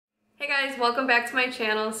Hey guys, welcome back to my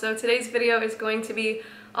channel. So today's video is going to be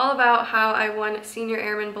all about how I won Senior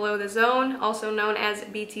Airman Below the Zone, also known as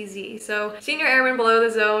BTZ. So Senior Airman Below the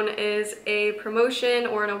Zone is a promotion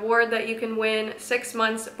or an award that you can win 6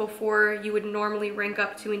 months before you would normally rank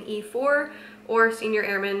up to an E4 or Senior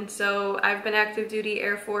Airman. So I've been active duty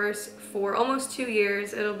Air Force for almost 2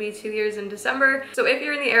 years. It'll be 2 years in December. So if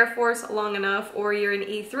you're in the Air Force long enough or you're in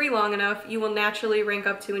E3 long enough, you will naturally rank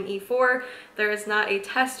up to an E4. There is not a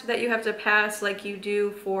test that you have to pass like you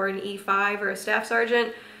do for an E5 or a staff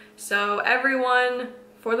sergeant. So everyone,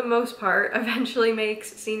 for the most part, eventually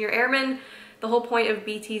makes Senior Airman. The whole point of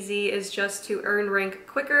BTZ is just to earn rank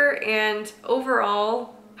quicker, and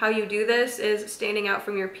overall, how you do this is standing out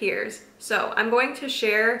from your peers. So I'm going to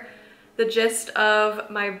share the gist of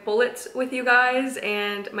my bullets with you guys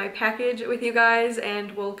and my package with you guys,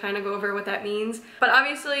 and we'll kind of go over what that means. But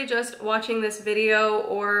obviously just watching this video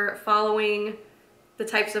or following the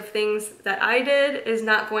types of things that I did is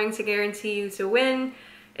not going to guarantee you to win.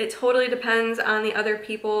 It totally depends on the other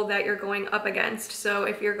people that you're going up against. So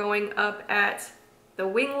if you're going up at the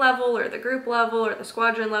wing level or the group level or the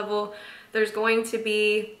squadron level, there's going to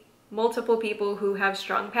be multiple people who have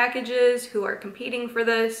strong packages who are competing for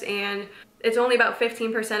this, and it's only about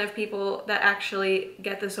 15% of people that actually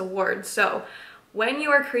get this award. So when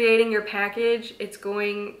you are creating your package, it's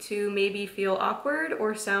going to maybe feel awkward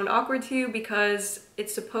or sound awkward to you because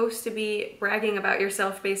it's supposed to be bragging about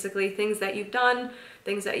yourself, basically, things that you've done,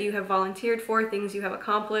 things that you have volunteered for, things you have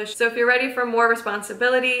accomplished. So if you're ready for more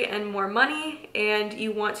responsibility and more money, and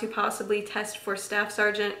you want to possibly test for Staff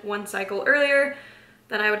Sergeant 1 cycle earlier,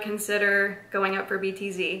 then I would consider going up for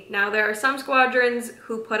BTZ. Now, there are some squadrons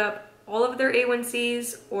who put up all of their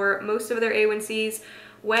A1Cs or most of their A1Cs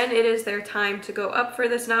when it is their time to go up for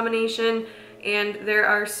this nomination, and there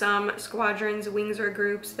are some squadrons, wings, or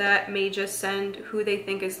groups that may just send who they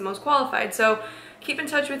think is the most qualified. So keep in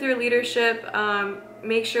touch with your leadership.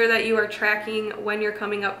 Make sure that you are tracking when you're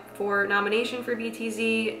coming up for nomination for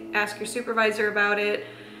BTZ. Ask your supervisor about it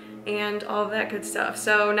and all of that good stuff.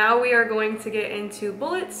 So now we are going to get into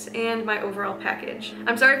bullets and my overall package.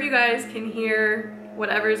 I'm sorry if you guys can hear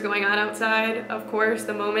whatever is going on outside. Of course,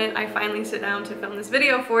 the moment I finally sit down to film this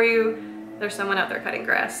video for you, there's someone out there cutting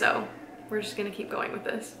grass, so we're just gonna keep going with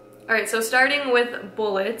this. All right, so starting with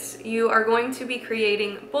bullets, you are going to be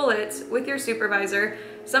creating bullets with your supervisor.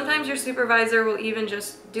 Sometimes your supervisor will even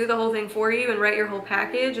just do the whole thing for you and write your whole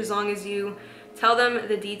package, as long as you tell them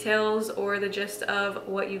the details or the gist of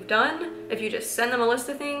what you've done. If you just send them a list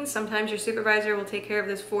of things, sometimes your supervisor will take care of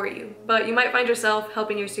this for you. But you might find yourself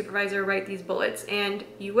helping your supervisor write these bullets, and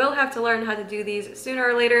you will have to learn how to do these sooner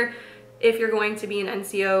or later if you're going to be an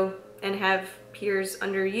NCO and have peers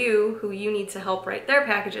under you who you need to help write their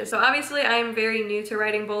packages. So obviously I am very new to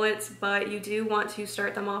writing bullets, but you do want to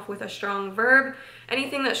start them off with a strong verb.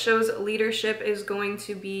 Anything that shows leadership is going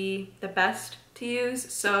to be the best to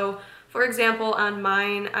use. So for example, on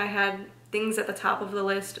mine, I had things at the top of the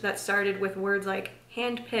list that started with words like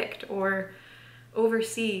handpicked or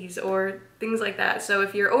overseas or things like that. So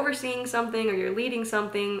if you're overseeing something or you're leading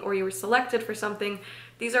something or you were selected for something,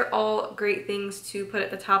 these are all great things to put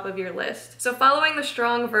at the top of your list. So following the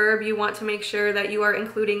strong verb, you want to make sure that you are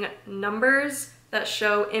including numbers that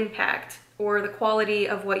show impact or the quality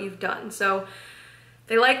of what you've done. So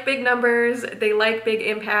they like big numbers, they like big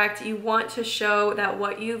impact. You want to show that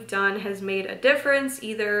what you've done has made a difference,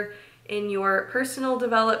 either in your personal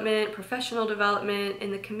development, professional development,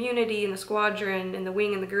 in the community, in the squadron, in the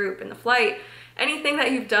wing, in the group, in the flight. Anything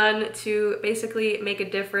that you've done to basically make a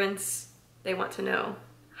difference, they want to know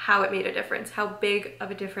how it made a difference. How big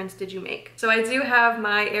of a difference did you make? So I do have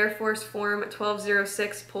my Air Force Form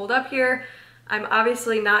 1206 pulled up here. I'm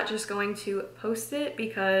obviously not just going to post it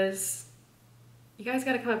because you guys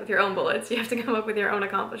got to come up with your own bullets. You have to come up with your own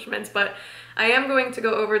accomplishments, but I am going to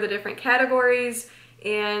go over the different categories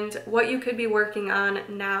and what you could be working on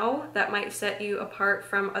now that might set you apart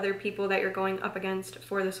from other people that you're going up against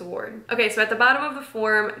for this award. Okay, so at the bottom of the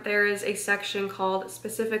form, there is a section called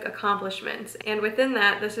specific accomplishments, and within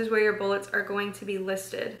that, this is where your bullets are going to be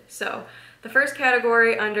listed. So the first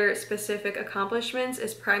category under specific accomplishments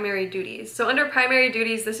is primary duties. So under primary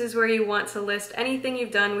duties, this is where you want to list anything you've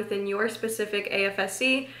done within your specific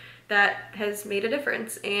AFSC that has made a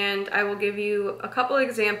difference. And I will give you a couple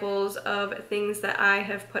examples of things that I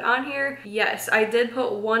have put on here. Yes, I did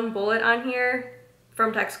put one bullet on here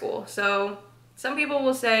from tech school. So some people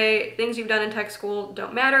will say things you've done in tech school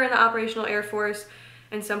don't matter in the operational Air Force,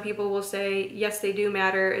 and some people will say yes, they do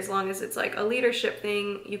matter. As long as it's like a leadership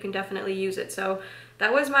thing, you can definitely use it. So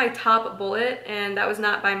that was my top bullet, and that was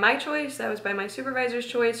not by my choice, that was by my supervisor's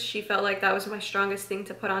choice. She felt like that was my strongest thing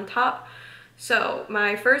to put on top. So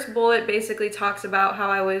my first bullet basically talks about how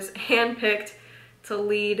I was handpicked to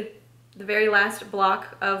lead the very last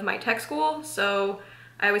block of my tech school. So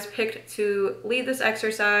I was picked to lead this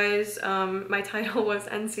exercise. My title was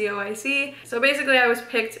NCOIC. So basically I was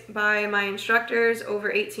picked by my instructors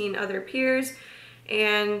over 18 other peers,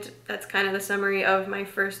 and that's kind of the summary of my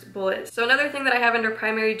first bullet. So another thing that I have under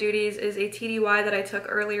primary duties is a TDY that I took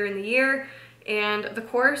earlier in the year, and the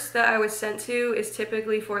course that I was sent to is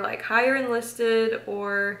typically for like higher enlisted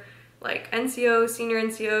or like NCOs, senior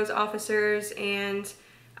NCOs, officers, and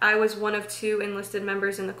I was one of 2 enlisted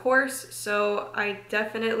members in the course, so I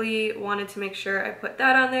definitely wanted to make sure I put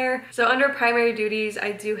that on there. So under primary duties,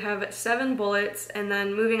 I do have 7 bullets, and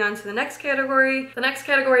then moving on to the next category. The next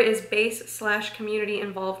category is base/community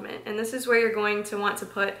involvement, and this is where you're going to want to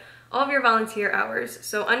put all of your volunteer hours.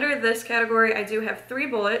 So under this category, I do have 3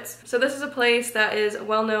 bullets. So this is a place that is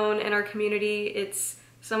well known in our community. It's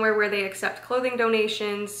somewhere where they accept clothing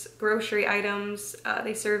donations, grocery items,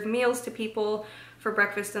 they serve meals to people for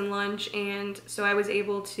breakfast and lunch, and so I was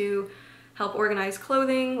able to help organize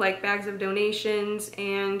clothing, like bags of donations,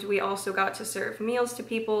 and we also got to serve meals to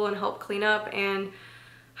people and help clean up, and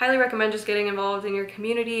highly recommend just getting involved in your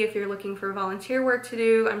community if you're looking for volunteer work to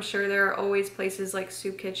do. I'm sure there are always places like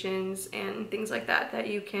soup kitchens and things like that that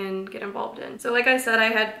you can get involved in. So like I said, I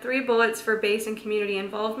had 3 bullets for base and community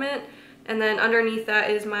involvement, and then underneath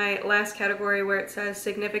that is my last category where it says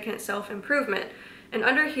significant self-improvement. And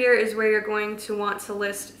under here is where you're going to want to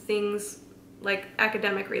list things like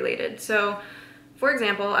academic related. So for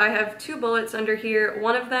example, I have 2 bullets under here.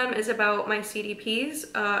 One of them is about my CDPs.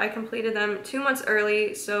 I completed them 2 months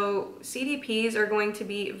early, so CDPs are going to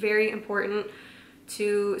be very important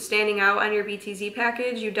to standing out on your BTZ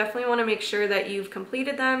package. You definitely want to make sure that you've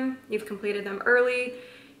completed them early,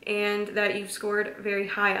 and that you've scored very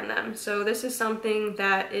high on them. So this is something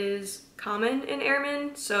that is common in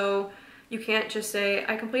Airmen, so you can't just say,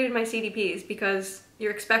 I completed my CDPs, because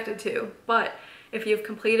you're expected to. But if you've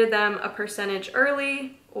completed them a percentage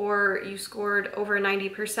early, or you scored over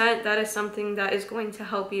 90%, that is something that is going to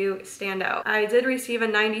help you stand out. I did receive a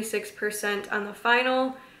 96% on the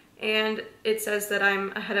final, and it says that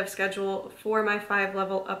I'm ahead of schedule for my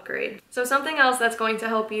 5-level upgrade. So something else that's going to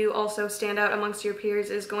help you also stand out amongst your peers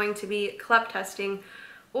is going to be CLEP testing,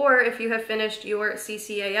 or if you have finished your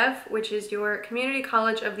CCAF, which is your Community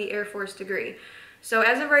College of the Air Force degree. So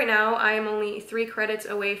as of right now, I am only 3 credits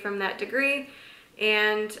away from that degree,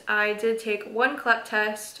 and I did take 1 CLEP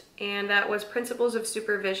test, and that was Principles of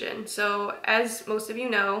Supervision. So as most of you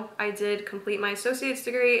know, I did complete my associate's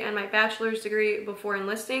degree and my bachelor's degree before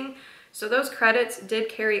enlisting. So those credits did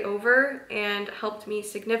carry over and helped me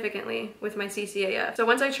significantly with my CCAF. So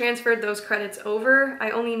once I transferred those credits over,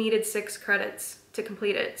 I only needed 6 credits to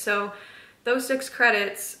complete it. So those 6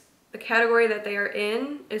 credits, the category that they are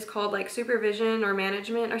in is called like supervision or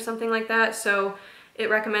management or something like that. So it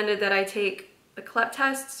recommended that I take the CLEP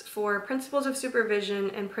tests for Principles of Supervision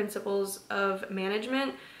and Principles of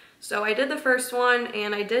Management. So I did the first one,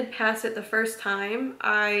 and I did pass it the first time.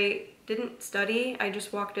 I didn't study, I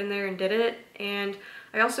just walked in there and did it, and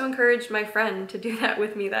I also encouraged my friend to do that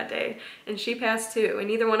with me that day, and she passed too, and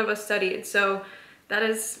neither one of us studied. So that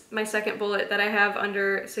is my second bullet that I have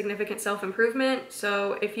under significant self-improvement.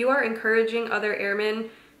 So if you are encouraging other airmen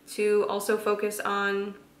to also focus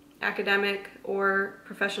on academic or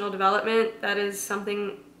professional development, that is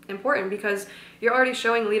something important, because you're already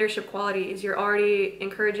showing leadership qualities, you're already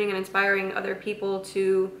encouraging and inspiring other people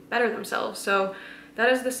to better themselves. So that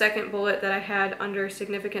is the second bullet that I had under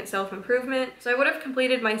significant self-improvement. So I would have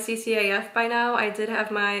completed my CCAF by now. I did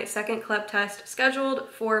have my second CLEP test scheduled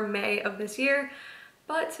for May of this year,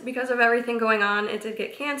 but because of everything going on, it did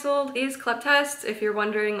get canceled. These CLEP tests, if you're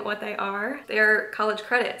wondering what they are college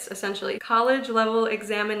credits, essentially. College level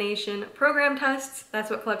examination program tests, that's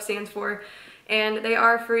what CLEP stands for, and they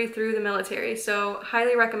are free through the military. So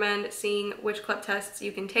highly recommend seeing which CLEP tests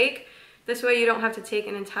you can take. This way you don't have to take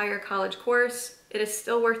an entire college course. It is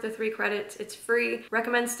still worth the 3 credits, it's free.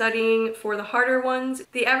 Recommend studying for the harder ones.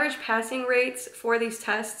 The average passing rates for these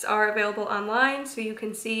tests are available online, so you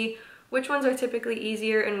can see which ones are typically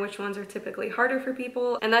easier and which ones are typically harder for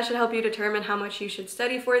people, and that should help you determine how much you should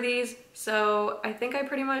study for these. So I think I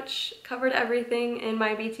pretty much covered everything in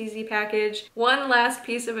my BTZ package. One last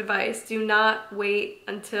piece of advice: do not wait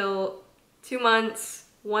until 2 months,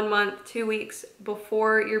 1 month, 2 weeks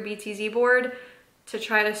before your BTZ board to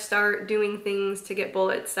try to start doing things to get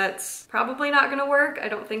bullets. That's probably not gonna work. I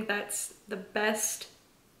don't think that's the best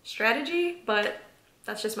strategy, but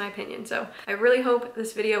That's just my opinion. So I really hope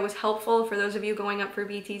this video was helpful for those of you going up for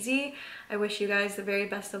BTZ. I wish you guys the very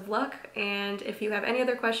best of luck, and if you have any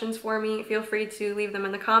other questions for me, feel free to leave them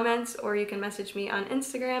in the comments, or you can message me on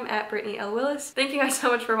Instagram at brittanylynnlewis. Thank you guys so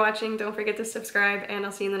much for watching. Don't forget to subscribe, and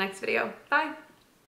I'll see you in the next video. Bye!